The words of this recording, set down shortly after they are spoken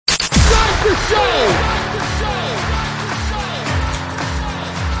the show.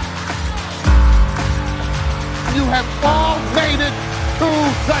 You have all made it to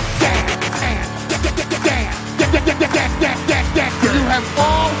the dance. You have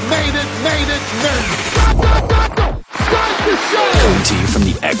all made it. Start the show. Coming to you from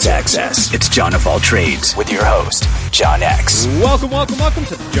the X-Axis, it's John of All Trades with your host, John X. Welcome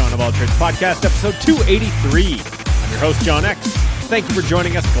to the John of All Trades podcast, episode 283. I'm your host, John X. Thank you for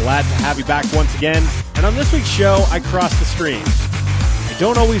joining us. Glad to have you back once again. And on this week's show, I cross the streams. I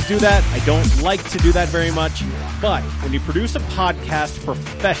don't always do that. I don't like to do that very much. But when you produce a podcast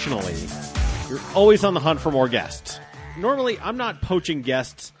professionally, you're always on the hunt for more guests. Normally, I'm not poaching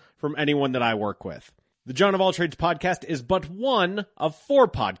guests from anyone that I work with. The John of All Trades podcast is but one of 4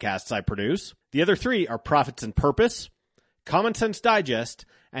 podcasts I produce. The other 3 are Profits and Purpose, Common Sense Digest,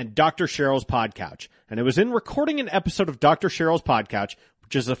 and Dr. Cheryl's Podcouch. And it was in recording an episode of Dr. Cheryl's Podcouch,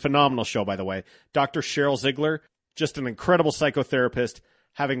 which is a phenomenal show, by the way. Dr. Cheryl Ziegler, just an incredible psychotherapist,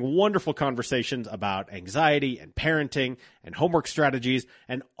 having wonderful conversations about anxiety and parenting and homework strategies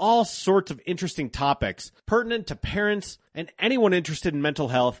and all sorts of interesting topics pertinent to parents and anyone interested in mental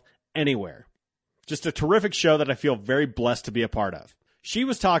health anywhere. Just a terrific show that I feel very blessed to be a part of. She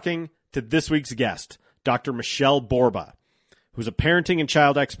was talking to this week's guest, Dr. Michelle Borba, who's a parenting and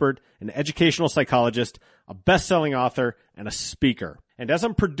child expert, an educational psychologist, a best-selling author, and a speaker. And as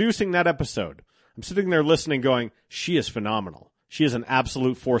I'm producing that episode, I'm sitting there listening going, she is phenomenal. She is an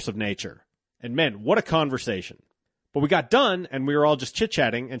absolute force of nature. And man, what a conversation. But we got done, and we were all just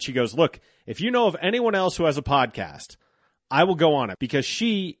chit-chatting, and she goes, look, if you know of anyone else who has a podcast, I will go on it, because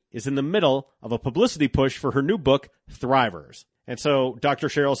she is in the middle of a publicity push for her new book, Thrivers. And so Dr.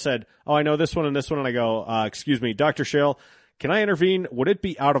 Cheryl said, oh, I know this one and this one. And I go, excuse me, Dr. Cheryl, can I intervene? Would it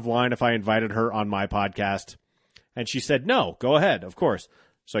be out of line if I invited her on my podcast? And she said, no, go ahead, of course.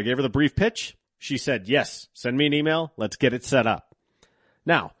 So I gave her the brief pitch. She said, yes, send me an email. Let's get it set up.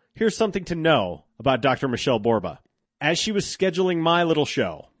 Now, here's something to know about Dr. Michelle Borba. As she was scheduling my little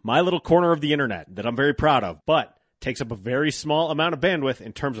show, my little corner of the internet that I'm very proud of, but takes up a very small amount of bandwidth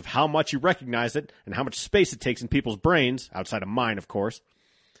in terms of how much you recognize it and how much space it takes in people's brains, outside of mine, of course.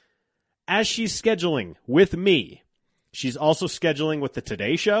 As she's scheduling with me, she's also scheduling with the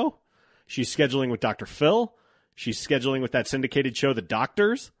Today Show. She's scheduling with Dr. Phil. She's scheduling with that syndicated show, The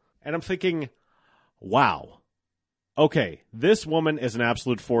Doctors. And I'm thinking, wow. Okay, this woman is an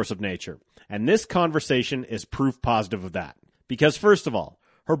absolute force of nature. And this conversation is proof positive of that. Because first of all,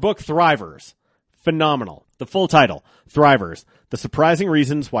 her book, Thrivers, phenomenal. The full title, Thrivers, The Surprising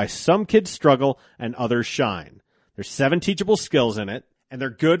Reasons Why Some Kids Struggle and Others Shine. There's 7 teachable skills in it, and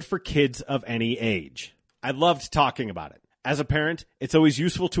they're good for kids of any age. I loved talking about it. As a parent, it's always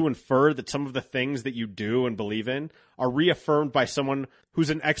useful to infer that some of the things that you do and believe in are reaffirmed by someone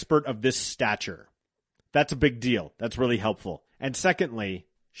who's an expert of this stature. That's a big deal. That's really helpful. And secondly,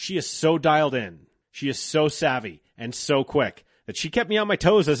 she is so dialed in. She is so savvy and so quick that she kept me on my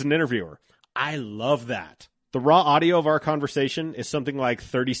toes as an interviewer. I love that. The raw audio of our conversation is something like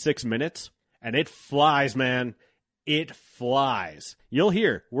 36 minutes, and it flies, man. It flies. You'll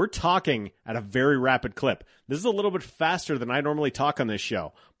hear, we're talking at a very rapid clip. This is a little bit faster than I normally talk on this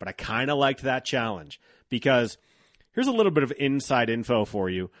show, but I kind of liked that challenge because here's a little bit of inside info for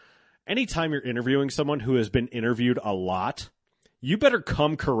you. Anytime you're interviewing someone who has been interviewed a lot, you better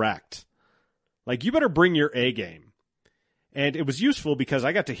come correct. Like, you better bring your A game. And it was useful because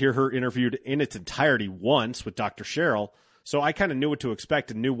I got to hear her interviewed in its entirety once with Dr. Cheryl, so I kind of knew what to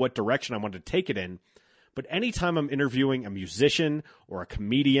expect and knew what direction I wanted to take it in. But anytime I'm interviewing a musician or a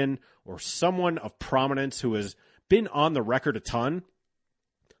comedian or someone of prominence who has been on the record a ton,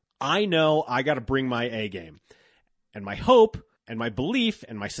 I know I got to bring my A game. And my hope and my belief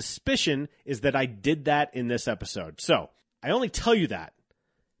and my suspicion is that I did that in this episode. So I only tell you that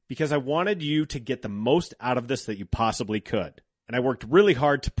because I wanted you to get the most out of this that you possibly could. And I worked really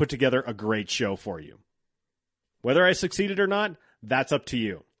hard to put together a great show for you. Whether I succeeded or not, that's up to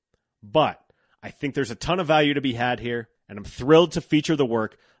you. But I think there's a ton of value to be had here, and I'm thrilled to feature the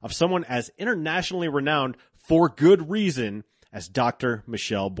work of someone as internationally renowned for good reason as Dr.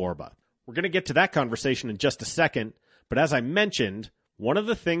 Michelle Borba. We're going to get to that conversation in just a second, but as I mentioned, one of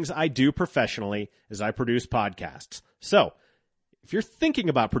the things I do professionally is I produce podcasts. So, if you're thinking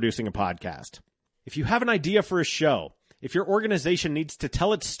about producing a podcast, if you have an idea for a show, if your organization needs to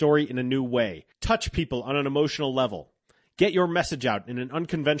tell its story in a new way, touch people on an emotional level, get your message out in an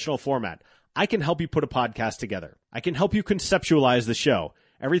unconventional format, I can help you put a podcast together. I can help you conceptualize the show.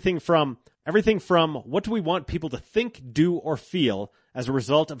 Everything from what do we want people to think, do, or feel as a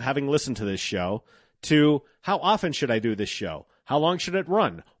result of having listened to this show, to how often should I do this show? How long should it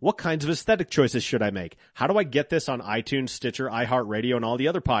run? What kinds of aesthetic choices should I make? How do I get this on iTunes, Stitcher, iHeartRadio, and all the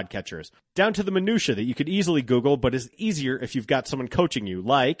other podcatchers? Down to the minutia that you could easily Google, but is easier if you've got someone coaching you,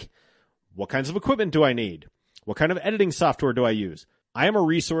 like, what kinds of equipment do I need? What kind of editing software do I use? I am a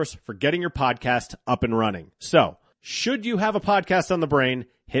resource for getting your podcast up and running. So, should you have a podcast on the brain,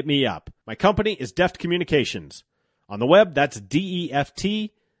 hit me up. My company is Deft Communications. On the web, that's DEFTCOM.us.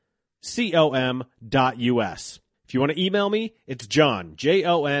 If you want to email me, it's John,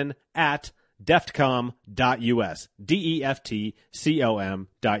 Jon, at deftcom.us, DEFTCOM.us.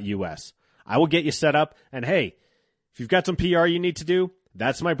 I will get you set up, and hey, if you've got some PR you need to do,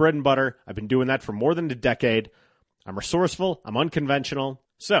 that's my bread and butter. I've been doing that for more than a decade. I'm resourceful, I'm unconventional.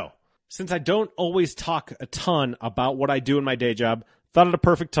 So, since I don't always talk a ton about what I do in my day job, thought it a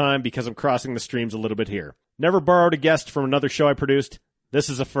perfect time because I'm crossing the streams a little bit here. Never borrowed a guest from another show I produced. This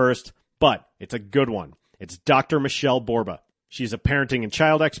is a first, but it's a good one. It's Dr. Michelle Borba. She's a parenting and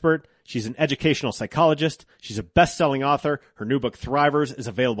child expert. She's an educational psychologist. She's a best-selling author. Her new book, Thrivers, is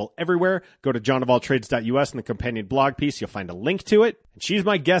available everywhere. Go to johnofalltrades.us in the companion blog piece. You'll find a link to it. And she's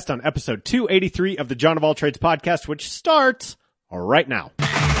my guest on episode 283 of the John of All Trades podcast, which starts right now.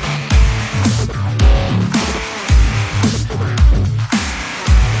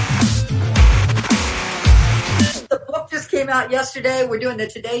 The book just came out yesterday. We're doing the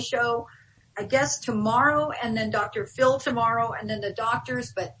Today Show, I guess, tomorrow, and then Dr. Phil tomorrow, and then the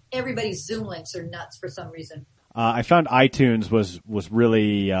doctors, but everybody's Zoom links are nuts for some reason. I found iTunes was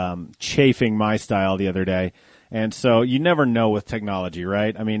really chafing my style the other day, and so you never know with technology,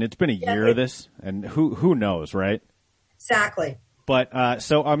 right? I mean, it's been a year of this, and who knows, right? Exactly. But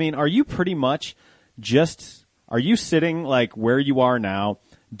so, I mean, are you pretty much are you sitting like where you are now,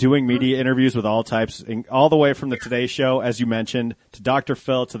 doing media interviews with all types, all the way from the Today Show, as you mentioned, to Dr.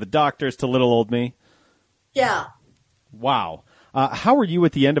 Phil, to the doctors, to little old me? Yeah. Wow. How are you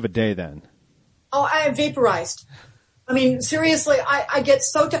at the end of a day then? Oh, I am vaporized. I mean, seriously, I get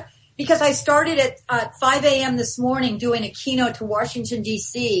so because I started at 5 a.m. this morning doing a keynote to Washington,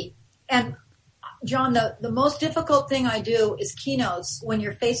 D.C. And, John, the most difficult thing I do is keynotes when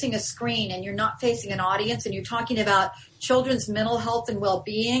you're facing a screen and you're not facing an audience and you're talking about children's mental health and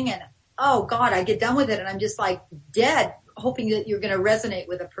well-being. And, oh, God, I get done with it and I'm just like dead, hoping that you're going to resonate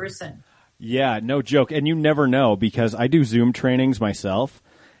with a person. Yeah, no joke. And you never know, because I do Zoom trainings myself.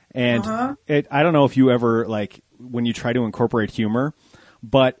 And I don't know if you ever, like, when you try to incorporate humor,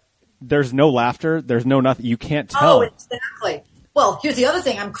 but there's no laughter. There's no nothing. You can't tell. Oh, exactly. Well, here's the other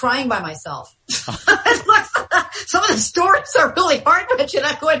thing. I'm crying by myself. Some of the stories are really heart-wrenching.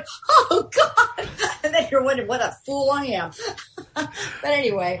 I'm going, oh, God. And then you're wondering what a fool I am. But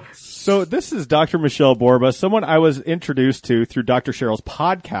anyway. So this is Dr. Michelle Borba, someone I was introduced to through Dr. Cheryl's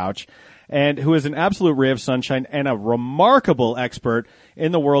Podcouch, and who is an absolute ray of sunshine and a remarkable expert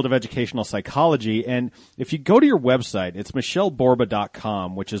in the world of educational psychology. And if you go to your website, it's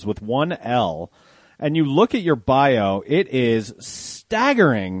michelleborba.com, which is with one L, and you look at your bio, it is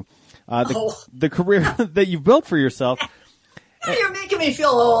staggering, the career that you've built for yourself. You're making me feel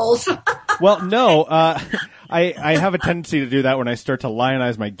old. Well, no, I have a tendency to do that when I start to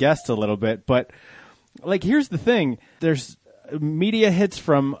lionize my guests a little bit. But, like, here's the thing. There's media hits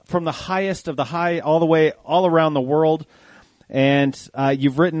from the highest of the high all the way all around the world. And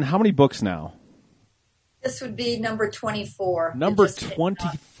you've written how many books now? This would be number 24. Number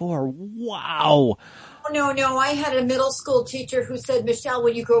 24. Wow. Oh, no. I had a middle school teacher who said, Michelle,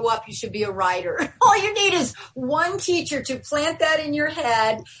 when you grow up, you should be a writer. All you need is one teacher to plant that in your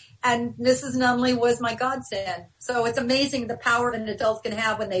head. And Mrs. Nunley was my godsend. So it's amazing the power an adult can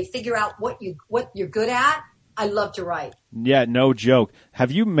have when they figure out what you're good at. I love to write. Yeah, no joke.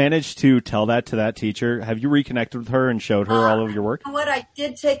 Have you managed to tell that to that teacher? Have you reconnected with her and showed her all of your work? You know what? I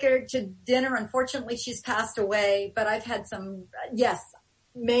did take her to dinner. Unfortunately, she's passed away, but I've had some,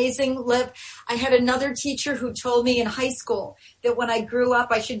 amazing live. I had another teacher who told me in high school that when I grew up,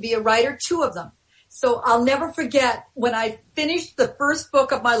 I should be a writer, 2 of them. So I'll never forget when I finished the first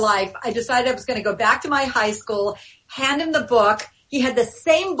book of my life, I decided I was going to go back to my high school, hand him the book. He had the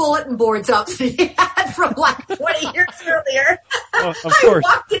same bulletin boards up that he had from like 20 years earlier. Oh, of course. I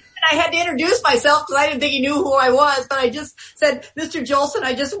walked in and I had to introduce myself because I didn't think he knew who I was. But I just said, Mr. Jolson,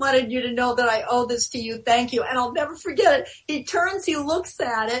 I just wanted you to know that I owe this to you. Thank you. And I'll never forget it. He turns, he looks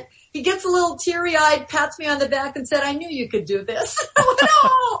at it. He gets a little teary-eyed, pats me on the back and said, I knew you could do this. I went,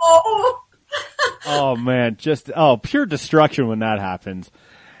 oh. Oh, man. Pure destruction when that happens.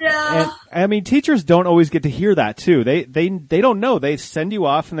 Yeah. And, I mean, teachers don't always get to hear that too. They don't know. They send you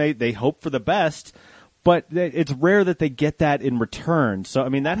off and they hope for the best, but it's rare that they get that in return. So, I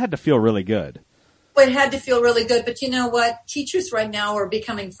mean, that had to feel really good. It had to feel really good. But you know what? Teachers right now are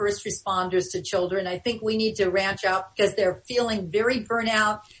becoming first responders to children. I think we need to ranch out because they're feeling very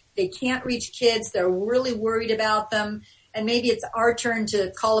burnout. They can't reach kids. They're really worried about them. And maybe it's our turn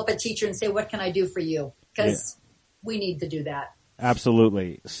to call up a teacher and say, what can I do for you? Because we need to do that.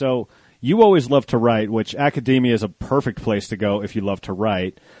 Absolutely. So you always love to write, which academia is a perfect place to go if you love to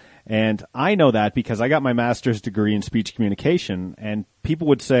write. And I know that because I got my master's degree in speech communication, and people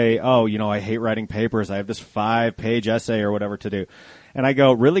would say, oh, I hate writing papers. I have this 5-page essay or whatever to do. And I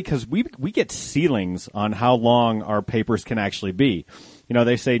go, really? Because we get ceilings on how long our papers can actually be.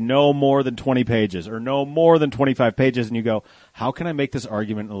 They say no more than 20 pages or no more than 25 pages. And you go, how can I make this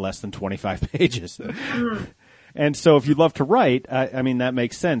argument in less than 25 pages? And so if you love to write, that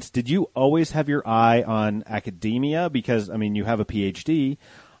makes sense. Did you always have your eye on academia? Because, you have a PhD.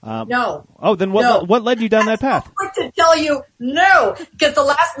 No. Oh, then what led you down that path? I'm quick to tell you no, because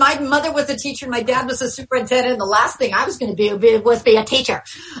my mother was a teacher and my dad was a superintendent, and the last thing I was going to be a teacher.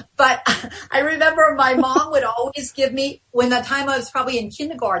 But I remember my mom would always give me, when that time I was probably in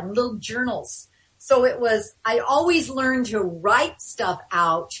kindergarten, little journals. So I always learned to write stuff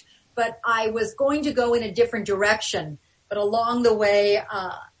out, but I was going to go in a different direction. But along the way,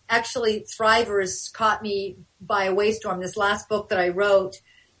 actually Thrivers caught me by a waystorm. This last book that I wrote,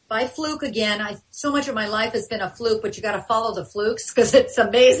 by fluke again. So much of my life has been a fluke, but you got to follow the flukes because it's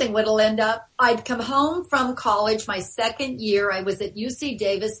amazing what it'll end up. I'd come home from college my second year. I was at UC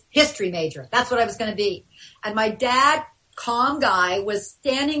Davis, history major. That's what I was going to be. And my dad, calm guy, was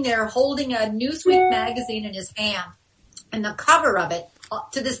standing there holding a Newsweek magazine in his hand. And the cover of it,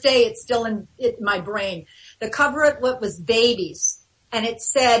 to this day, it's still in my brain. The cover of it was babies. And it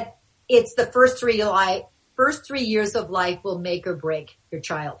said, it's the first 3 years of life will make or break your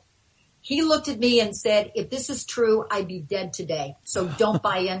child. He looked at me and said, if this is true, I'd be dead today. So don't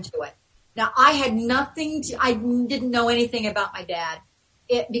buy into it. Now, I had I didn't know anything about my dad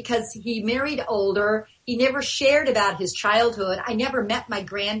because he married older. He never shared about his childhood. I never met my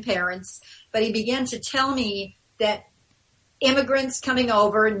grandparents, but he began to tell me that immigrants coming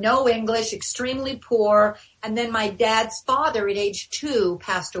over, no English, extremely poor. And then my dad's father at age 2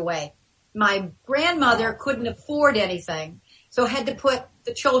 passed away. My grandmother couldn't afford anything, so had to put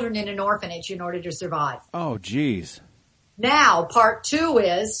the children in an orphanage in order to survive. Oh, geez. Now, part 2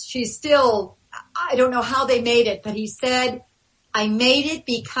 is, she's still, I don't know how they made it, but he said, I made it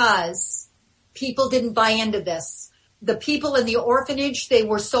because people didn't buy into this. The people in the orphanage, they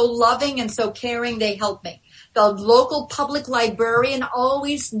were so loving and so caring, they helped me. The local public librarian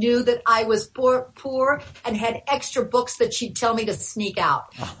always knew that I was poor and had extra books that she'd tell me to sneak out.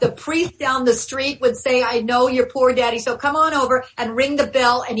 The priest down the street would say, I know you're poor, Daddy, so come on over and ring the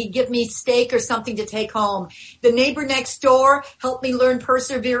bell, and he'd give me steak or something to take home. The neighbor next door helped me learn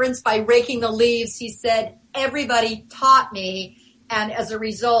perseverance by raking the leaves. He said, everybody taught me, and as a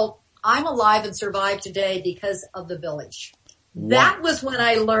result, I'm alive and survive today because of the village. Wow. That was when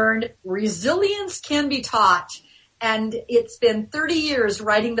I learned resilience can be taught. And it's been 30 years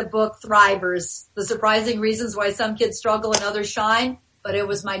writing the book Thrivers, The Surprising Reasons Why Some Kids Struggle and Others Shine. But it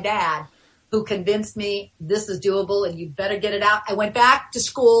was my dad who convinced me this is doable and you better get it out. I went back to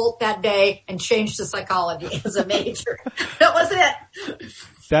school that day and changed to psychology as a major. That was it.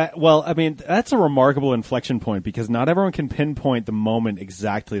 That's a remarkable inflection point because not everyone can pinpoint the moment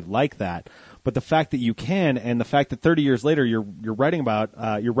exactly like that. But the fact that you can, and the fact that 30 years later you're writing about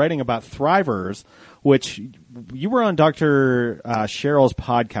Thrivers, which you were on Dr. Cheryl's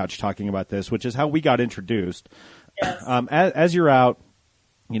Podcouch talking about this, which is how we got introduced. Yes. As you're out,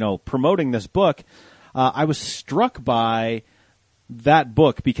 promoting this book, I was struck by that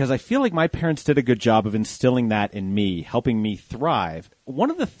book because I feel like my parents did a good job of instilling that in me, helping me thrive.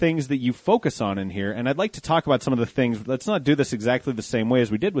 One of the things that you focus on in here, and I'd like to talk about some of the things, let's not do this exactly the same way as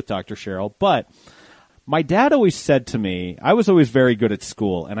we did with Dr. Cheryl, but my dad always said to me, I was always very good at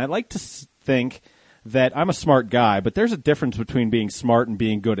school, and I like to think that I'm a smart guy, but there's a difference between being smart and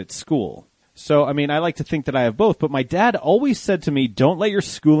being good at school. So, I like to think that I have both, but my dad always said to me, don't let your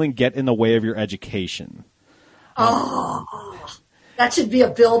schooling get in the way of your education. That should be a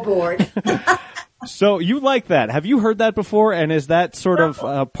billboard. So you like that. Have you heard that before? And is that sort of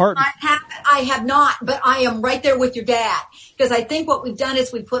part? I have not, but I am right there with your dad. Because I think what we've done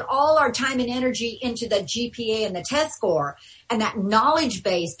is we put all our time and energy into the GPA and the test score and that knowledge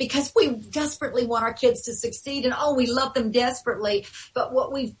base because we desperately want our kids to succeed and, we love them desperately. But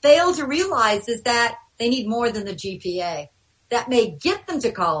what we fail to realize is that they need more than the GPA. That may get them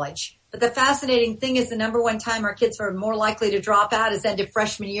to college, But the fascinating thing is the number one time our kids are more likely to drop out is end of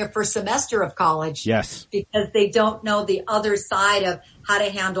freshman year, first semester of college. Yes. Because they don't know the other side of how to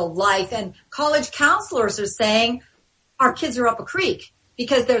handle life. And college counselors are saying our kids are up a creek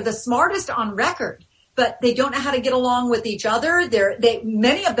because they're the smartest on record, but they don't know how to get along with each other.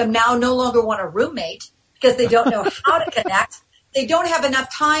 Many of them now no longer want a roommate because they don't know how to connect. They don't have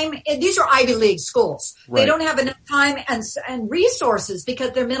enough time. And these are Ivy League schools. Right. They don't have enough time and resources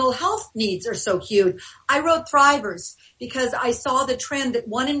because their mental health needs are so huge. I wrote Thrivers because I saw the trend that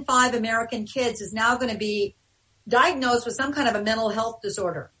 1 in 5 American kids is now going to be diagnosed with some kind of a mental health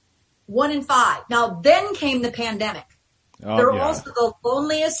disorder. 1 in 5. Now, then came the pandemic. They're also the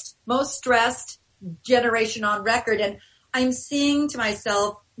loneliest, most stressed generation on record. And I'm seeing to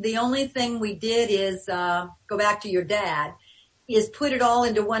myself, the only thing we did is go back to your dad, is put it all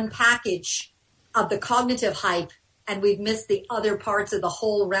into one package of the cognitive hype, and we've missed the other parts of the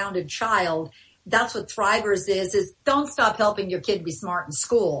whole rounded child. That's what Thrivers is don't stop helping your kid be smart in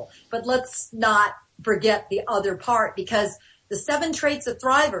school, but let's not forget the other part, because the 7 traits of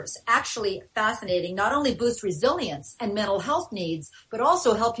Thrivers, actually fascinating, not only boost resilience and mental health needs, but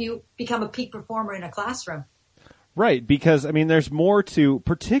also help you become a peak performer in a classroom. Right, because, I mean, there's more to,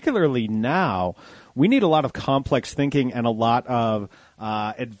 particularly now, we need a lot of complex thinking and a lot of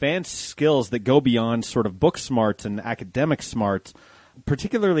advanced skills that go beyond sort of book smarts and academic smarts,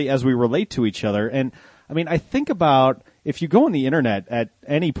 particularly as we relate to each other. And, I mean, I think about, if you go on the internet at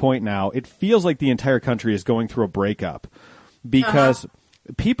any point now, it feels like the entire country is going through a breakup because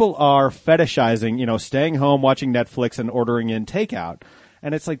people are fetishizing, staying home, watching Netflix and ordering in takeout.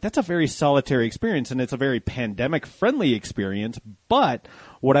 And it's like, that's a very solitary experience, and it's a very pandemic-friendly experience. But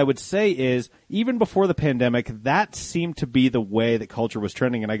what I would say is, even before the pandemic, that seemed to be the way that culture was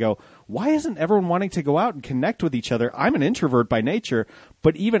trending. And I go, why isn't everyone wanting to go out and connect with each other? I'm an introvert by nature,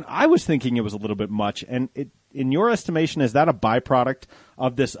 but even I was thinking it was a little bit much. And in your estimation, is that a byproduct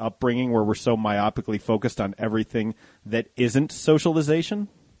of this upbringing where we're so myopically focused on everything that isn't socialization?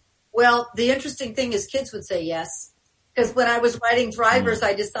 Well, the interesting thing is kids would say yes. Because when I was writing Thrivers,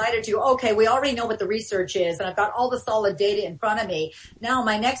 I decided we already know what the research is, and I've got all the solid data in front of me. Now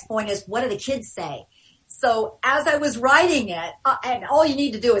my next point is, what do the kids say? So as I was writing it, and all you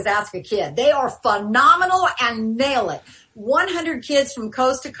need to do is ask a kid. They are phenomenal and nail it. 100 kids from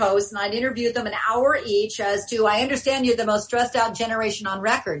coast to coast, and I'd interviewed them an hour each as to, I understand you're the most stressed out generation on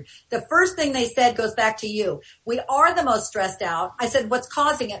record. The first thing they said goes back to you. We are the most stressed out. I said, what's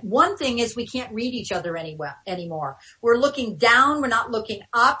causing it? One thing is we can't read each other anymore. We're looking down. We're not looking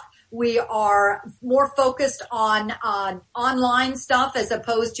up. We are more focused on online stuff as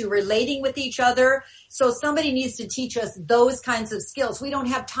opposed to relating with each other. So somebody needs to teach us those kinds of skills. We don't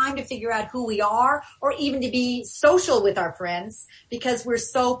have time to figure out who we are or even to be social with our friends because we're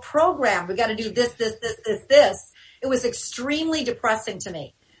so programmed. We got to do this. It was extremely depressing to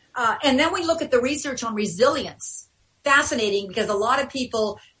me. And then we look at the research on resilience. Fascinating, because a lot of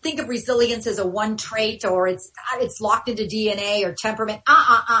people think of resilience as a one trait or it's locked into DNA or temperament.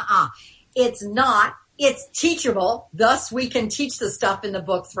 It's not. It's teachable. Thus, we can teach the stuff in the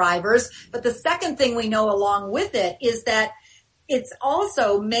book Thrivers. But the second thing we know along with it is that it's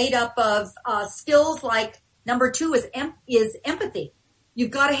also made up of skills like number 2 is empathy. You've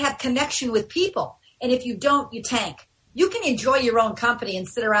got to have connection with people. And if you don't, you tank. You can enjoy your own company and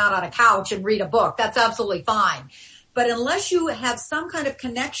sit around on a couch and read a book. That's absolutely fine. But unless you have some kind of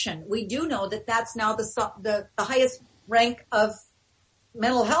connection, we do know that that's now the highest rank of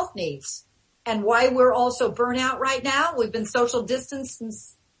mental health needs. And why we're also burnout right now. We've been social distanced and,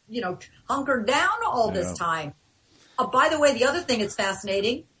 hunkered down all this time. By the way, the other thing that's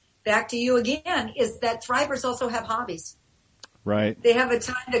fascinating, back to you again, is that Thrivers also have hobbies. Right. They have a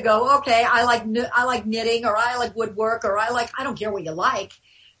time to go, okay, I like knitting, or I like woodwork, or I don't care what you like,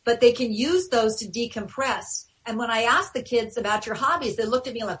 but they can use those to decompress. And when I asked the kids about your hobbies, they looked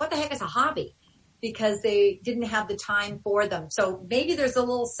at me like, what the heck is a hobby? Because they didn't have the time for them. So maybe there's a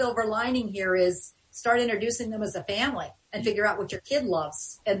little silver lining here is start introducing them as a family and figure out what your kid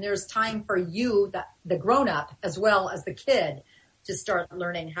loves. And there's time for you, the grown-up, as well as the kid, to start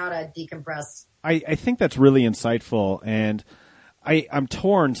learning how to decompress. I think that's really insightful. And I'm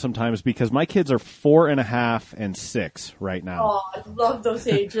torn sometimes because my kids are 4.5 and 6 right now. Oh, I love those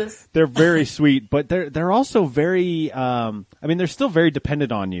ages. They're very sweet, but they're also very, they're still very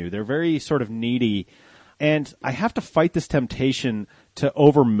dependent on you. They're very sort of needy. And I have to fight this temptation to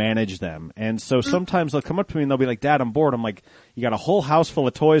overmanage them. And so sometimes they'll come up to me and they'll be like, Dad, I'm bored. I'm like, you got a whole house full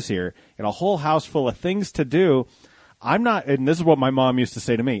of toys here and a whole house full of things to do. I'm not, and this is what my mom used to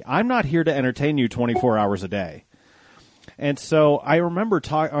say to me, I'm not here to entertain you 24 hours a day. And so I remember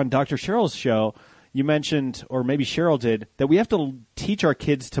on Dr. Cheryl's show, you mentioned, or maybe Cheryl did, that we have to teach our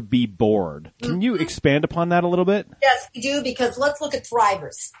kids to be bored. Can you expand upon that a little bit? Yes, we do, because let's look at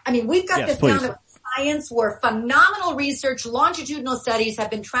thrivers. I mean, we've got this down to science where phenomenal research, longitudinal studies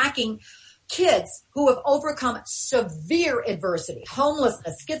have been tracking kids who have overcome severe adversity,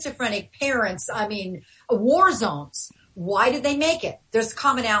 homelessness, schizophrenic parents, war zones. Why did they make it? There's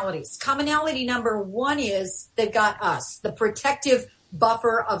commonalities. Commonality number one is they've got us, the protective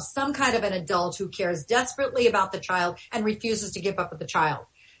buffer of some kind of an adult who cares desperately about the child and refuses to give up with the child.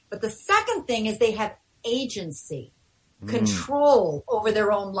 But the second thing is they have agency, control over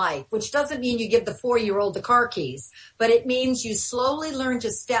their own life, which doesn't mean you give the 4-year-old the car keys, but it means you slowly learn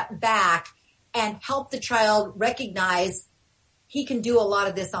to step back and help the child recognize he can do a lot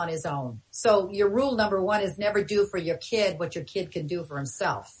of this on his own. So your rule number one is never do for your kid what your kid can do for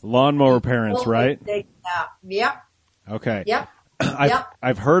himself. Lawnmower parents, right? Yep. Okay. Yep.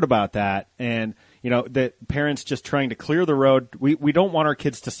 I've heard about that, and that parents just trying to clear the road. We don't want our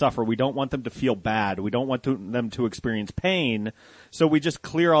kids to suffer. We don't want them to feel bad. We don't want them to experience pain. So we just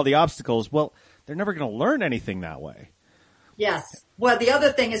clear all the obstacles. Well, they're never going to learn anything that way. Yes. Well, the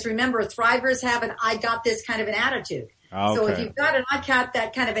other thing is, remember, thrivers have an "I got this" kind of an attitude. Okay. So if you've got an "I got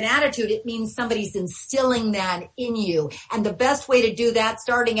that" kind of an attitude, it means somebody's instilling that in you. And the best way to do that,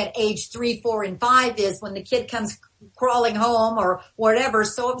 starting at age 3, 4, and 5, is when the kid comes crawling home or whatever,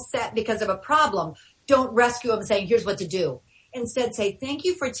 so upset because of a problem, don't rescue them saying, here's what to do. Instead, say, thank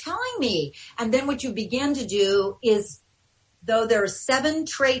you for telling me. And then what you begin to do is, though there are 7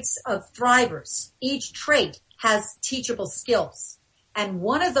 traits of thrivers, each trait has teachable skills. And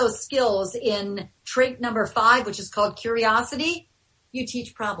one of those skills in trait number 5, which is called curiosity, you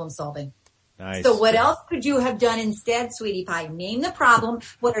teach problem solving. Nice. So what else could you have done instead, sweetie pie? Name the problem.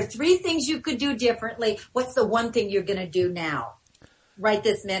 What are 3 things you could do differently? What's the one thing you're going to do now, right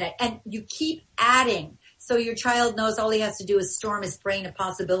this minute? And you keep adding. So your child knows all he has to do is storm his brain of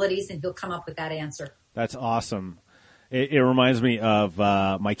possibilities, and he'll come up with that answer. That's awesome. It reminds me of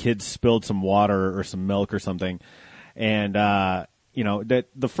my kids spilled some water or some milk or something, and that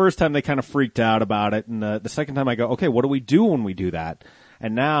the first time they kind of freaked out about it, and the second time I go, okay, what do we do when we do that?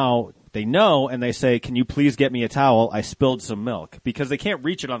 And now they know, and they say, can you please get me a towel? I spilled some milk, because they can't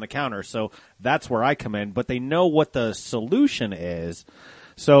reach it on the counter. So that's where I come in, but they know what the solution is.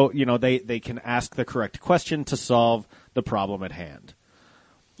 So, they can ask the correct question to solve the problem at hand.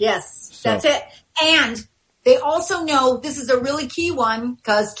 Yes, that's it. And they also know, this is a really key one,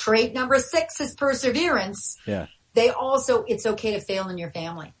 because trait number 6 is perseverance. Yeah. It's okay to fail in your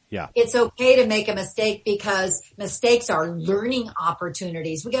family. Yeah. It's okay to make a mistake, because mistakes are learning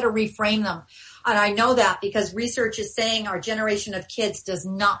opportunities. We got to reframe them. And I know that because research is saying our generation of kids does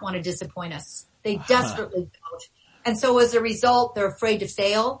not want to disappoint us. They desperately don't. And so as a result, they're afraid to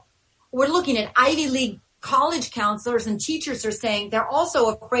fail. We're looking at Ivy League college counselors and teachers are saying they're also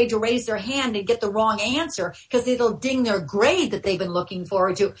afraid to raise their hand and get the wrong answer, because it'll ding their grade that they've been looking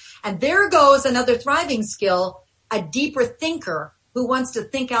forward to. And there goes another thriving skill, a deeper thinker who wants to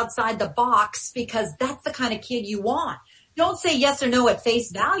think outside the box, because that's the kind of kid you want. Don't say yes or no at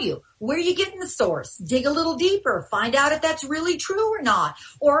face value. Where are you getting the source? Dig a little deeper. Find out if that's really true or not.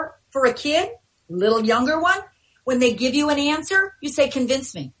 Or for a kid, little younger one, when they give you an answer, you say,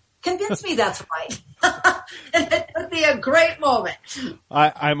 convince me. Convince me that's right. It would be a great moment.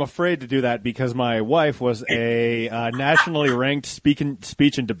 I'm afraid to do that, because my wife was a nationally ranked speech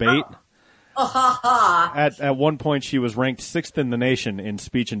and debate. At one point, she was ranked 6th in the nation in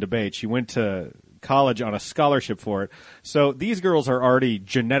speech and debate. She went to college on a scholarship for it. So these girls are already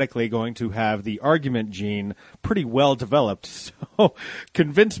genetically going to have the argument gene pretty well developed. So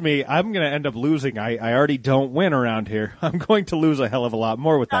convince me, I'm going to end up losing. I already don't win around here. I'm going to lose a hell of a lot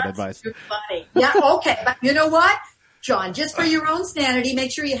more with that advice. Too funny. Yeah, okay. But you know what, John, just for your own sanity,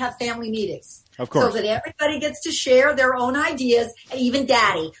 make sure you have family meetings. Of course. So that everybody gets to share their own ideas, and even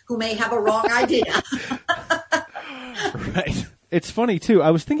daddy, who may have a wrong idea. Right. It's funny, too.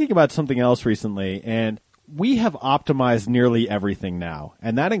 I was thinking about something else recently, and we have optimized nearly everything now.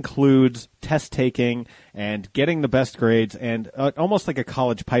 And that includes test taking and getting the best grades, and almost like a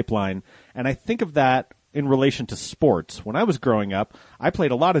college pipeline. And I think of that in relation to sports. When I was growing up, I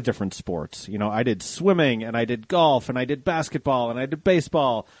played a lot of different sports. I did swimming, and I did golf, and I did basketball, and I did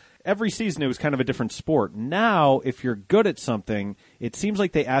baseball. Every season it was kind of a different sport. Now, if you're good at something, it seems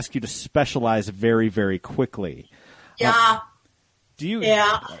like they ask you to specialize very, very quickly. Yeah.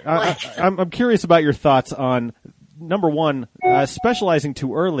 I'm curious about your thoughts on, number one, specializing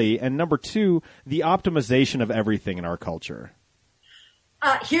too early, and number 2, the optimization of everything in our culture.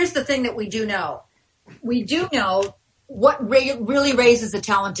 Here's the thing that we do know. We do know what really raises a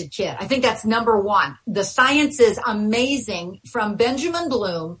talented kid. I think that's number one. The science is amazing from Benjamin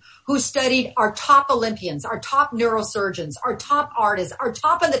Bloom, who studied our top Olympians, our top neurosurgeons, our top artists, our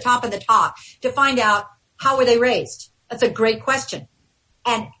top and the top and the top to find out how were they raised. That's a great question.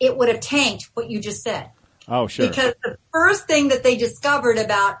 And it would have tanked what you just said. Oh, sure. Because the first thing that they discovered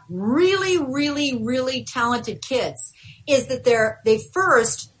about really, really, really talented kids is that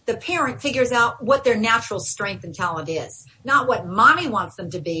the parent figures out what their natural strength and talent is, not what mommy wants them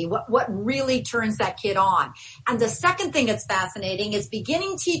to be, what really turns that kid on. And the second thing that's fascinating is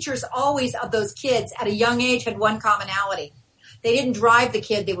beginning teachers always of those kids at a young age had one commonality. They didn't drive the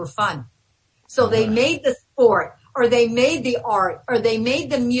kid, they were fun. So they made the sport, or they made the art, or they made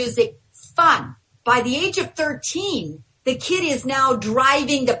the music fun. By the age of 13, the kid is now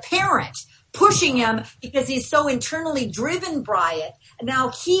driving the parent, pushing him because he's so internally driven by it. And now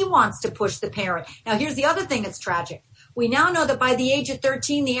he wants to push the parent. Now, here's the other thing that's tragic. We now know that by the age of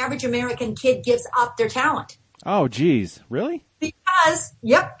 13, the average American kid gives up their talent. Oh, geez. Really? Because,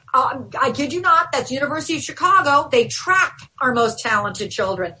 I kid you not, that's University of Chicago. They track our most talented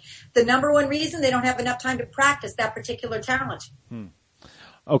children. The number one reason, they don't have enough time to practice that particular talent.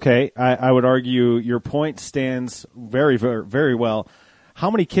 Okay, I would argue your point stands very, very, very well. How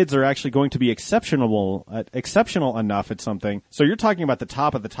many kids are actually going to be exceptional enough at something? So you're talking about the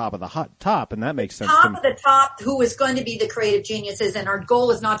top of the top of the top, and that makes sense. Top of the top, who is going to be the creative geniuses, and our goal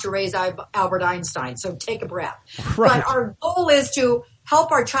is not to raise Albert Einstein, so take a breath. Right. But our goal is to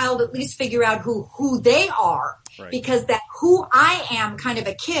help our child at least figure out who they are, right. Because that who I am kind of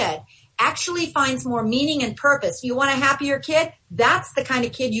a kid actually finds more meaning and purpose. You want a happier kid? That's the kind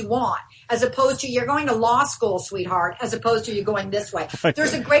of kid you want, as opposed to you're going to law school, sweetheart, as opposed to you're going this way.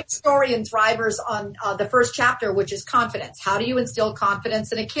 There's a great story in Thrivers on the first chapter, which is confidence. How do you instill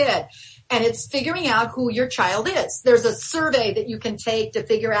confidence in a kid? And it's figuring out who your child is. There's a survey that you can take to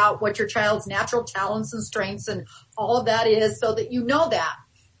figure out what your child's natural talents and strengths and all of that is, so that you know that.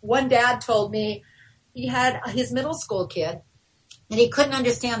 One dad told me he had his middle school kid, and he couldn't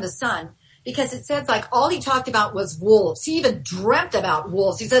understand the son because it says like all he talked about was wolves. He even dreamt about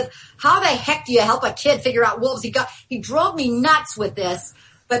wolves. He says, how the heck do you help a kid figure out wolves? He drove me nuts with this.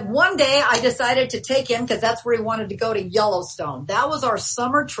 But one day I decided to take him because that's where he wanted to go, to Yellowstone. That was our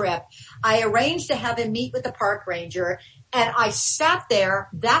summer trip. I arranged to have him meet with the park ranger. And I sat there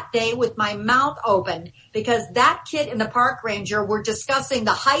that day with my mouth open because that kid and the park ranger were discussing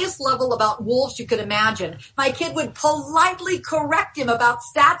the highest level about wolves you could imagine. My kid would politely correct him about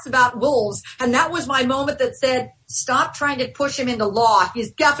stats about wolves. And that was my moment that said, stop trying to push him into law.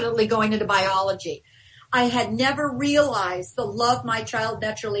 He's definitely going into biology. I had never realized the love my child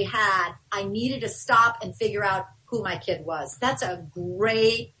naturally had. I needed to stop and figure out who my kid was. That's a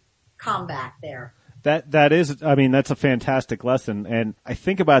great comeback there. That is, I mean, that's a fantastic lesson. And I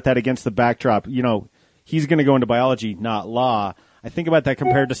think about that against the backdrop, he's going to go into biology, not law. I think about that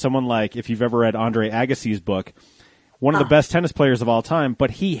compared to someone like, if you've ever read Andre Agassi's book, one of the best tennis players of all time,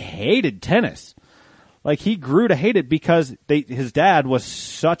 but he hated tennis. Like, he grew to hate it because his dad was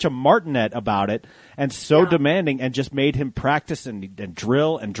such a martinet about it and so demanding, and just made him practice and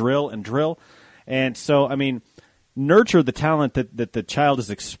drill and drill and drill. And so, I mean, nurture the talent that the child is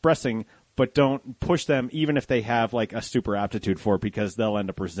expressing, but don't push them even if they have like a super aptitude for it, because they'll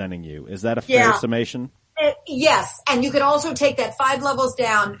end up resenting you. Is that a fair summation? Yes. And you could also take that 5 levels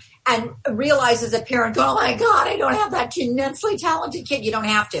down and realize as a parent, oh my God, I don't have that immensely talented kid. You don't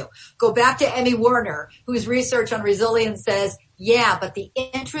have to. Go back to Emmy Werner, whose research on resilience says, yeah, but the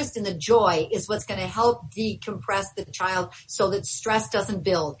interest and the joy is what's going to help decompress the child so that stress doesn't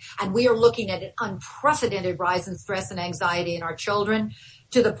build. And we are looking at an unprecedented rise in stress and anxiety in our children,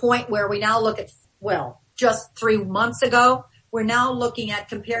 to the point where we now look at, just 3 months ago, we're now looking at,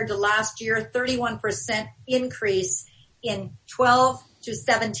 compared to last year, 31% increase in 12 to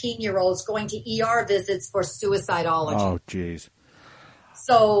 17-year-olds going to ER visits for suicidology. Oh, geez.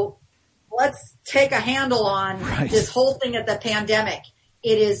 So let's take a handle on this whole thing of the pandemic.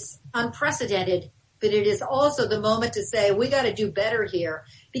 It is unprecedented, but it is also the moment to say we got to do better here,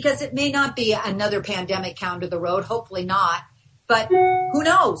 because it may not be another pandemic down the road, hopefully not, but who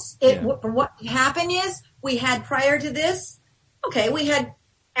knows? What happened is we had prior to this, we had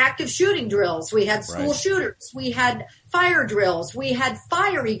active shooting drills. We had school shooters. We had fire drills. We had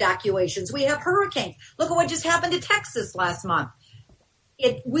fire evacuations. We have hurricanes. Look at what just happened to Texas last month.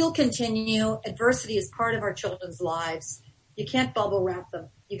 It will continue. Adversity is part of our children's lives. You can't bubble wrap them.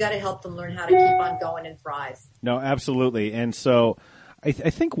 You got to help them learn how to keep on going and thrive. No, absolutely. And so I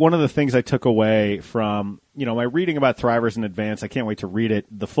think one of the things I took away from, my reading about Thrivers in advance, I can't wait to read it,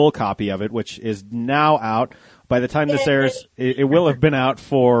 the full copy of it, which is now out. By the time this airs, it will have been out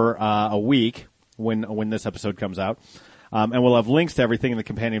for a week when this episode comes out. And we'll have links to everything in the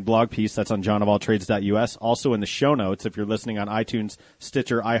companion blog piece that's on johnofalltrades.us. Also in the show notes, if you're listening on iTunes,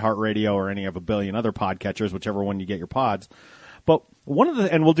 Stitcher, iHeartRadio, or any of a billion other podcatchers, whichever one you get your pods. But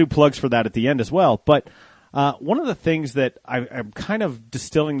and we'll do plugs for that at the end as well. But one of the things that I'm kind of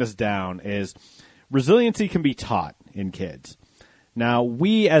distilling this down is resiliency can be taught in kids. Now,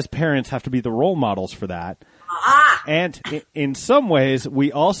 we as parents have to be the role models for that. And in some ways,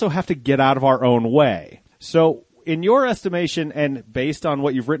 we also have to get out of our own way. So in your estimation and based on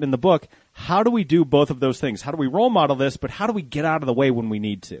what you've written in the book, how do we do both of those things? How do we role model this, but how do we get out of the way when we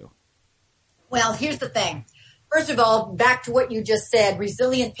need to? Well, here's the thing. First of all, back to what you just said,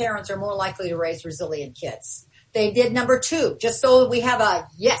 resilient parents are more likely to raise resilient kids. They did number 2, just so we have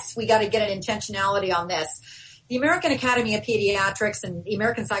we got to get an intentionality on this. The American Academy of Pediatrics and the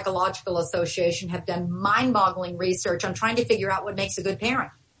American Psychological Association have done mind-boggling research on trying to figure out what makes a good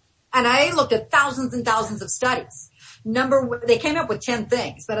parent. And I looked at thousands and thousands of studies. They came up with 10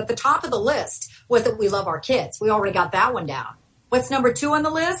 things, but at the top of the list was that we love our kids. We already got that one down. What's number 2 on the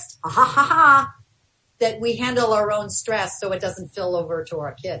list? That we handle our own stress so it doesn't spill over to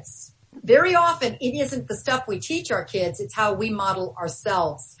our kids. Very often, it isn't the stuff we teach our kids, it's how we model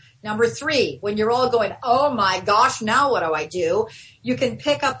ourselves. Number 3, when you're all going, oh my gosh, now what do I do? You can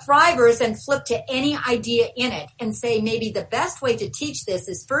pick up Thrivers and flip to any idea in it and say maybe the best way to teach this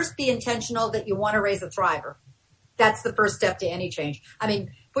is first be intentional that you want to raise a Thriver. That's the first step to any change. I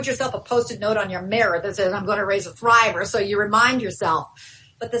mean, put yourself a Post-it note on your mirror that says, I'm going to raise a Thriver, so you remind yourself.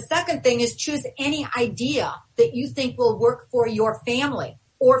 But the second thing is choose any idea that you think will work for your family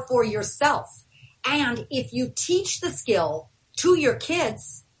or for yourself. And if you teach the skill to your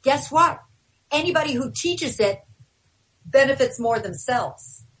kids, guess what? Anybody who teaches it benefits more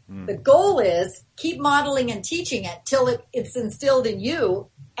themselves. The goal is keep modeling and teaching it till it's instilled in you,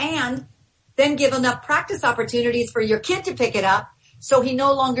 and then give enough practice opportunities for your kid to pick it up so he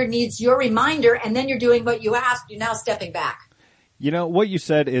no longer needs your reminder, and then you're doing what you asked. You're now stepping back. You know, what you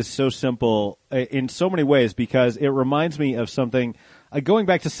said is so simple in so many ways because it reminds me of something going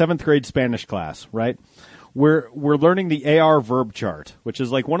back to 7th grade Spanish class, right? We're learning the AR verb chart, which is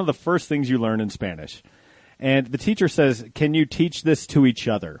like one of the first things you learn in Spanish. And the teacher says, can you teach this to each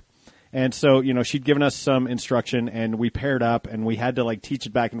other? And so, you know, she'd given us some instruction and we paired up and we had to like teach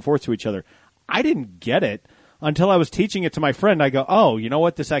it back and forth to each other. I didn't get it until I was teaching it to my friend. I go, oh, you know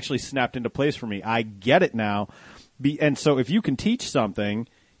what? This actually snapped into place for me. I get it now. And so if you can teach something,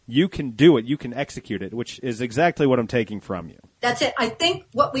 you can do it. You can execute it, which is exactly what I'm taking from you. That's it. I think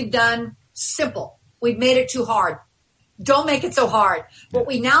what we've done, simple. We've made it too hard. Don't make it so hard. What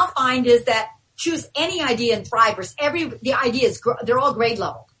we now find is that choose any idea in Thrivers. The ideas, they're all grade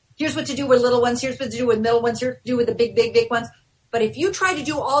level. Here's what to do with little ones. Here's what to do with middle ones. Here's what to do with the big ones. But if you try to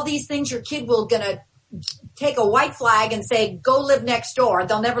do all these things, your kid will gonna take a white flag and say, go live next door.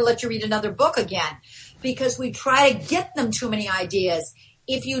 They'll never let you read another book again because we try to get them too many ideas.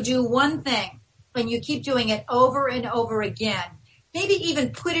 If you do one thing and you keep doing it over and over again, maybe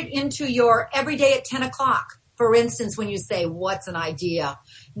even put it into your everyday at 10 o'clock. For instance, when you say, what's an idea?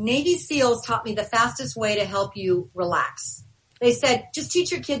 Navy SEALs taught me the fastest way to help you relax. They said, just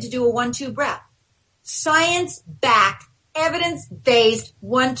teach your kid to do a 1-2 breath. Science-backed, evidence-based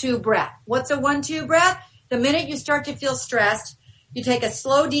 1-2 breath. What's a 1-2 breath? The minute you start to feel stressed, you take a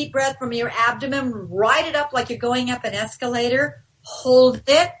slow, deep breath from your abdomen, ride it up like you're going up an escalator, hold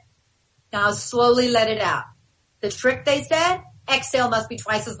it, now slowly let it out. The trick, they said, exhale must be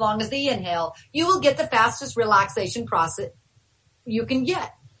twice as long as the inhale. You will get the fastest relaxation process you can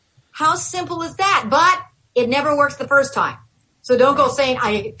get. How simple is that? But it never works the first time. So don't go saying,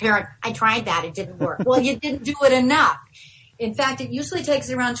 I tried that, it didn't work. Well, you didn't do it enough. In fact, it usually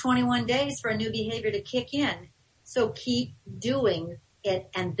takes around 21 days for a new behavior to kick in. So keep doing it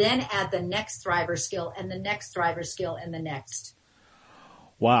and then add the next Thriver skill and the next Thriver skill and the next.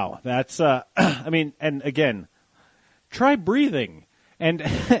 Wow. That's, and again, try breathing.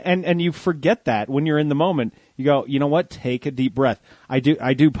 And you forget that when you're in the moment. You go, you know what? Take a deep breath. I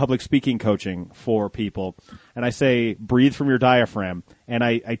do public speaking coaching for people, and I say breathe from your diaphragm. And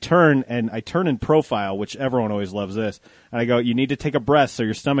I turn in profile, which everyone always loves this. And I go, you need to take a breath so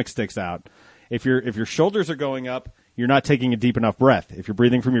your stomach sticks out. If your shoulders are going up, you're not taking a deep enough breath. If you're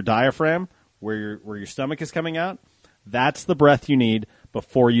breathing from your diaphragm, where your stomach is coming out, that's the breath you need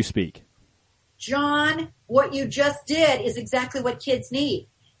before you speak. John, what you just did is exactly what kids need.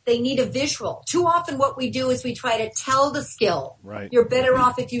 They need a visual. Too often what we do is we try to tell the skill. Right. You're better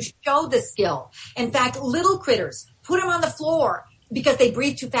off if you show the skill. In fact, little critters, put them on the floor because they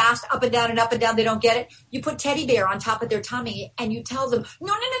breathe too fast, up and down and up and down, they don't get it. You put teddy bear on top of their tummy and you tell them,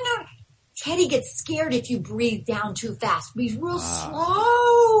 no. Teddy gets scared if you breathe down too fast. Breathe real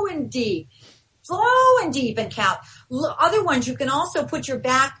slow and deep. Slow and deep and count. Other ones, you can also put your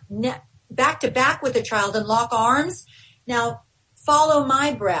back to back with the child and lock arms. Now, follow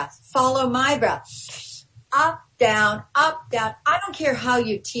my breath. Follow my breath. Up, down, up, down. I don't care how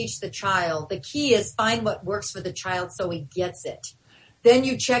you teach the child. The key is find what works for the child so he gets it. Then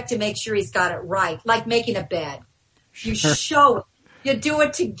you check to make sure he's got it right, like making a bed. You show it. You do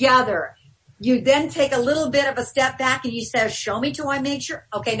it together. You then take a little bit of a step back and you say, show me till I make sure.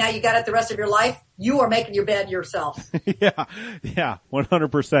 Okay, now you got it the rest of your life. You are making your bed yourself. Yeah,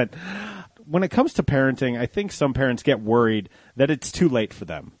 100%. When it comes to parenting, I think some parents get worried that it's too late for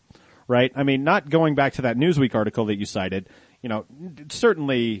them, right? I mean, not going back to that Newsweek article that you cited,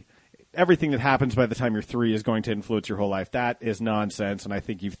 certainly everything that happens by the time you're 3 is going to influence your whole life. That is nonsense, and I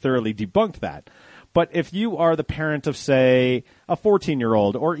think you've thoroughly debunked that. But if you are the parent of, say, a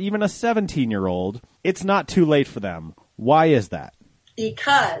 14-year-old or even a 17-year-old, it's not too late for them. Why is that?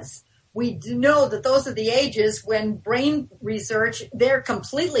 Because we do know that those are the ages when brain research, they're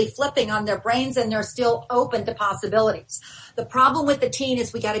completely flipping on their brains and they're still open to possibilities. The problem with the teen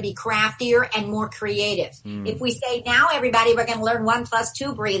is we got to be craftier and more creative. If we say, now everybody, we're going to learn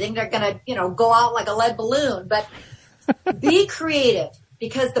 1+2 breathing, they're going to, go out like a lead balloon. But be creative.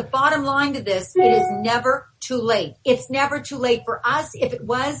 Because the bottom line to this, it is never too late. It's never too late for us. If it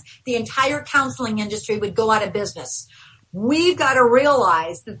was, the entire counseling industry would go out of business. We've got to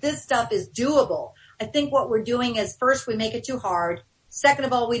realize that this stuff is doable. I think what we're doing is, first, we make it too hard. Second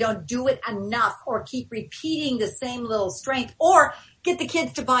of all, we don't do it enough or keep repeating the same little strength or get the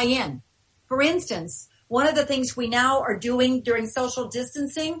kids to buy in. For instance, one of the things we now are doing during social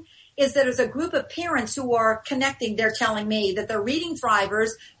distancing is that there's a group of parents who are connecting. They're telling me that they're reading Thrivers,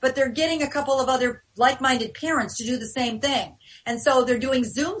 but they're getting a couple of other like-minded parents to do the same thing. And so they're doing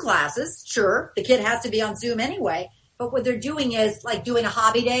Zoom classes. Sure, the kid has to be on Zoom anyway. But what they're doing is like doing a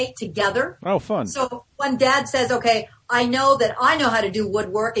hobby day together. Oh, fun. So when dad says, okay, I know how to do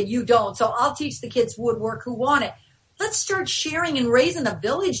woodwork and you don't, so I'll teach the kids woodwork who want it. Let's start sharing and raising a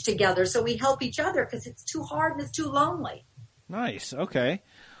village together so we help each other because it's too hard and it's too lonely. Nice. Okay.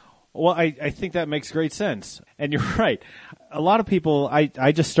 Well, I think that makes great sense. And you're right. A lot of people,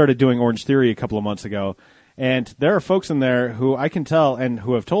 I just started doing Orange Theory a couple of months ago, and there are folks in there who I can tell and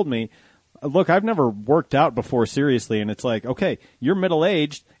who have told me, look, I've never worked out before seriously, and it's like, okay, you're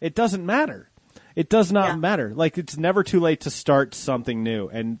middle-aged. It doesn't matter. It does not matter. Like, it's never too late to start something new.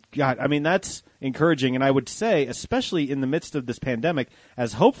 And, God, I mean, that's encouraging. And I would say, especially in the midst of this pandemic,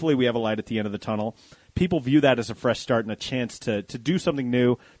 as hopefully we have a light at the end of the tunnel, people view that as a fresh start and a chance to do something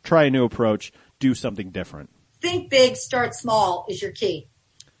new, try a new approach, do something different. Think big, start small is your key.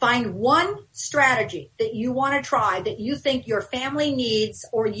 Find one strategy that you want to try that you think your family needs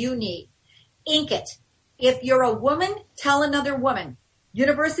or you need. Ink it. If you're a woman, tell another woman.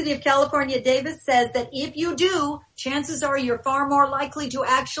 University of California, Davis says that if you do, chances are you're far more likely to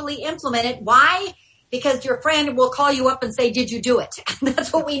actually implement it. Why? Because your friend will call you up and say, did you do it?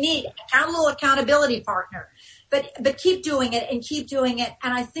 That's what we need. A little accountability partner. But keep doing it and keep doing it.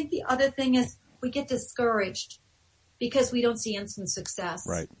 And I think the other thing is we get discouraged because we don't see instant success.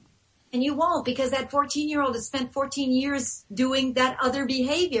 Right. And you won't, because that 14-year-old has spent 14 years doing that other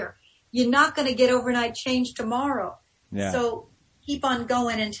behavior. You're not going to get overnight change tomorrow. Yeah. So keep on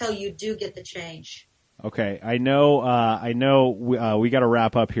going until you do get the change. Okay, I know. We got to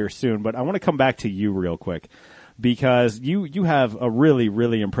wrap up here soon, but I want to come back to you real quick because you have a really,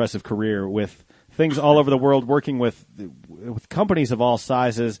 really impressive career with things all over the world, working with companies of all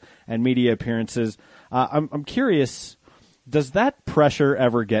sizes and media appearances. I'm curious, does that pressure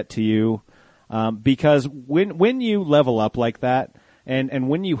ever get to you? Because when you level up like that, and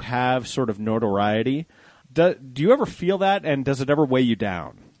when you have sort of notoriety, do you ever feel that, and does it ever weigh you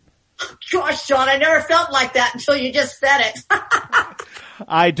down? Gosh, John, I never felt like that until you just said it.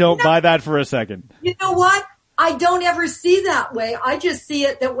 I don't buy that for a second. You know what? I don't ever see that way. I just see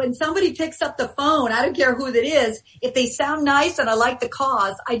it that when somebody picks up the phone, I don't care who that is, if they sound nice and I like the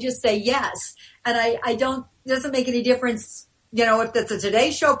cause, I just say yes. And I don't, it doesn't make any difference, if it's a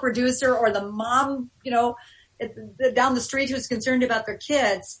Today Show producer or the mom, down the street who's concerned about their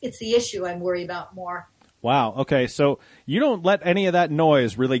kids. It's the issue I'm worried about more. Wow. Okay. So you don't let any of that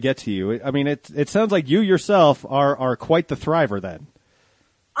noise really get to you. I mean, it sounds like you yourself are quite the thriver then.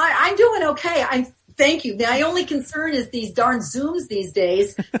 I'm doing okay. Thank you. My only concern is these darn Zooms these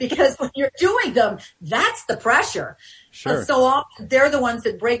days, because when you're doing them, that's the pressure. Sure. So often they're the ones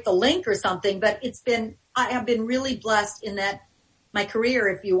that break the link or something, but I have been really blessed in that my career,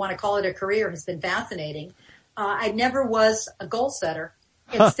 if you want to call it a career, has been fascinating. I never was a goal setter.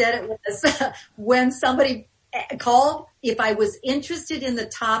 Instead, it was when somebody called, if I was interested in the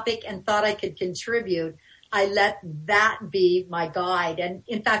topic and thought I could contribute, I let that be my guide. And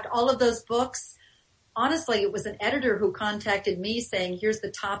in fact, all of those books, honestly, it was an editor who contacted me saying, here's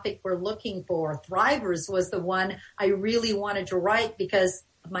the topic we're looking for. Thrivers was the one I really wanted to write because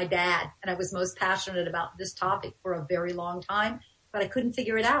of my dad. And I was most passionate about this topic for a very long time, but I couldn't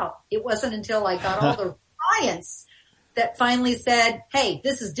figure it out. It wasn't until I got all the science that finally said, hey,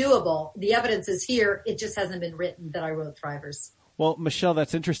 this is doable. The evidence is here. It just hasn't been written that I wrote Thrivers. Well, Michelle,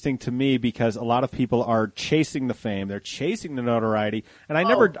 that's interesting to me because a lot of people are chasing the fame. They're chasing the notoriety. And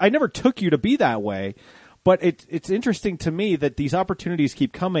I never took you to be that way. But it's interesting to me that these opportunities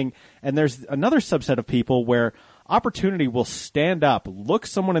keep coming. And there's another subset of people where opportunity will stand up, look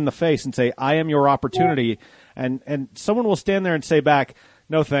someone in the face and say, I am your opportunity. Yeah. And someone will stand there and say back,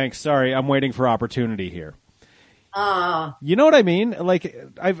 no, thanks. Sorry, I'm waiting for opportunity here. You know what I mean? Like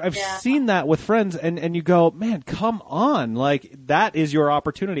I've seen that with friends and you go, man, come on. Like that is your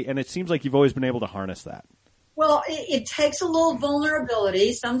opportunity. And it seems like you've always been able to harness that. Well, it takes a little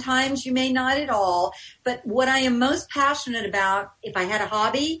vulnerability. Sometimes you may not at all. But what I am most passionate about, if I had a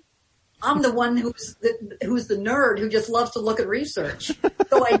hobby, I'm the one who's the nerd who just loves to look at research.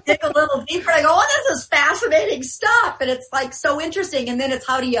 So I dig a little deeper and I go, oh, this is fascinating stuff. And it's like so interesting. And then it's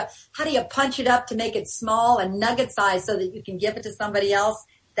how do you punch it up to make it small and nugget size so that you can give it to somebody else?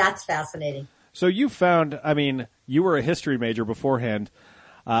 That's fascinating. So you found, I mean, you were a history major beforehand,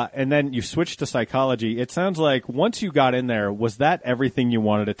 and then you switched to psychology. It sounds like once you got in there, was that everything you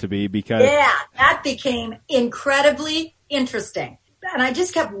wanted it to be? Because yeah, that became incredibly interesting. And I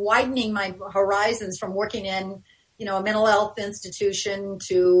just kept widening my horizons from working in, a mental health institution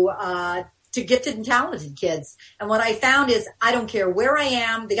to gifted and talented kids. And what I found is I don't care where I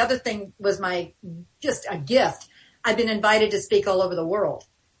am. The other thing was just a gift. I've been invited to speak all over the world.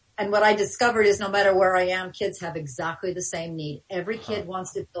 And what I discovered is no matter where I am, kids have exactly the same need. Every kid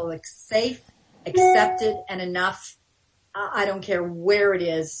wants to feel safe, accepted, and enough. I don't care where it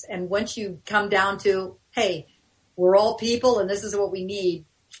is. And once you come down to, hey, we're all people and this is what we need,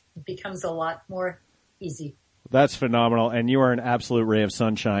 it becomes a lot more easy. That's phenomenal. And you are an absolute ray of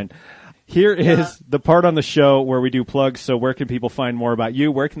sunshine. Here is the part on the show where we do plugs. So where can people find more about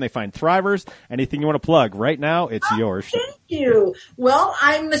you? Where can they find Thrivers? Anything you want to plug right now? It's yours. Thank you. Well,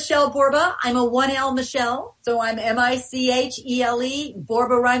 I'm Michelle Borba. I'm a 1L Michelle. So I'm Michele.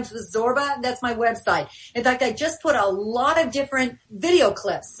 Borba rhymes with Zorba. That's my website. In fact, I just put a lot of different video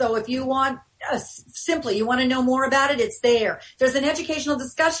clips. So if you want you want to know more about it, it's there. There's an educational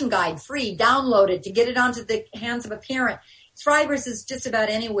discussion guide, free, download it to get it onto the hands of a parent. Thrivers is just about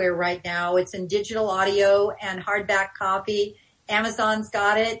anywhere right now. It's in digital audio and hardback copy. Amazon's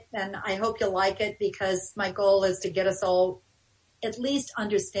got it, and I hope you'll like it because my goal is to get us all at least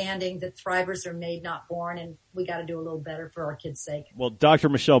understanding that Thrivers are made, not born, and we got to do a little better for our kids' sake. Well, Dr.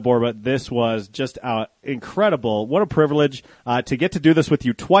 Michelle Borba, this was just incredible. What a privilege to get to do this with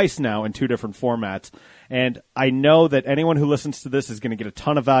you twice now in two different formats. And I know that anyone who listens to this is going to get a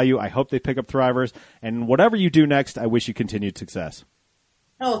ton of value. I hope they pick up Thrivers. And whatever you do next, I wish you continued success.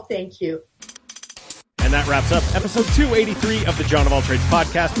 Oh, thank you. And that wraps up episode 283 of the John of All Trades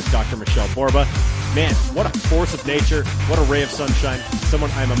podcast with Dr. Michelle Borba. Man, what a force of nature, what a ray of sunshine,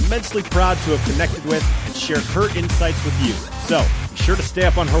 someone I'm immensely proud to have connected with and shared her insights with you. So, be sure to stay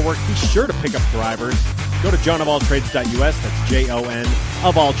up on her work, be sure to pick up Thrivers. Go to johnofalltrades.us, that's Jon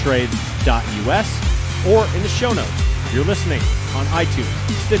of alltrades.us, or in the show notes. If you're listening on iTunes,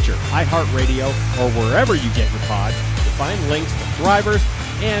 Stitcher, iHeartRadio, or wherever you get your pods, you'll find links to Thrivers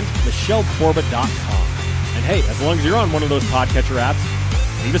and MichelleBorba.com. And hey, as long as you're on one of those podcatcher apps,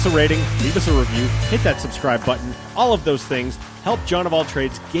 leave us a rating, leave us a review, hit that subscribe button. All of those things help John of All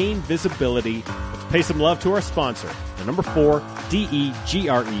Trades gain visibility. Let's pay some love to our sponsor, the number 4, DEGRE.ES.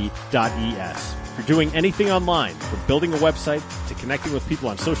 If you're doing anything online, from building a website to connecting with people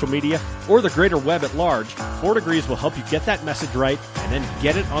on social media or the greater web at large, 4 Degrees will help you get that message right and then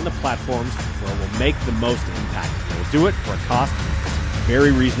get it on the platforms where it will make the most impact. We'll do it for a cost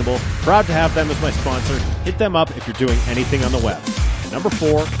very reasonable. Proud to have them as my sponsor. Hit them up if you're doing anything on the web. Number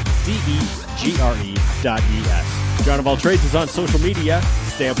 4, DEGRE.ES. John of All Trades is on social media.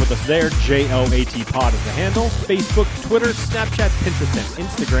 Stay up with us there. JOAT Pod is the handle. Facebook, Twitter, Snapchat, Pinterest, and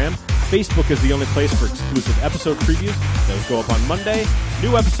Instagram. Facebook is the only place for exclusive episode previews. Those go up on Monday.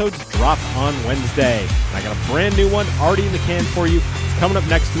 New episodes drop on Wednesday. And I got a brand new one already in the can for you. It's coming up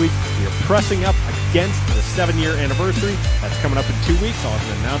next week. We are pressing up against the 7-year anniversary. That's coming up in 2 weeks. I'll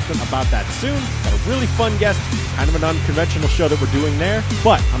have an announcement about that soon. Got a really fun guest, kind of an unconventional show that we're doing there.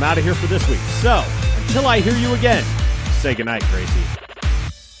 But I'm out of here for this week. So, until I hear you again, say goodnight, Gracie.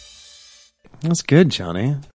 That's good, Johnny.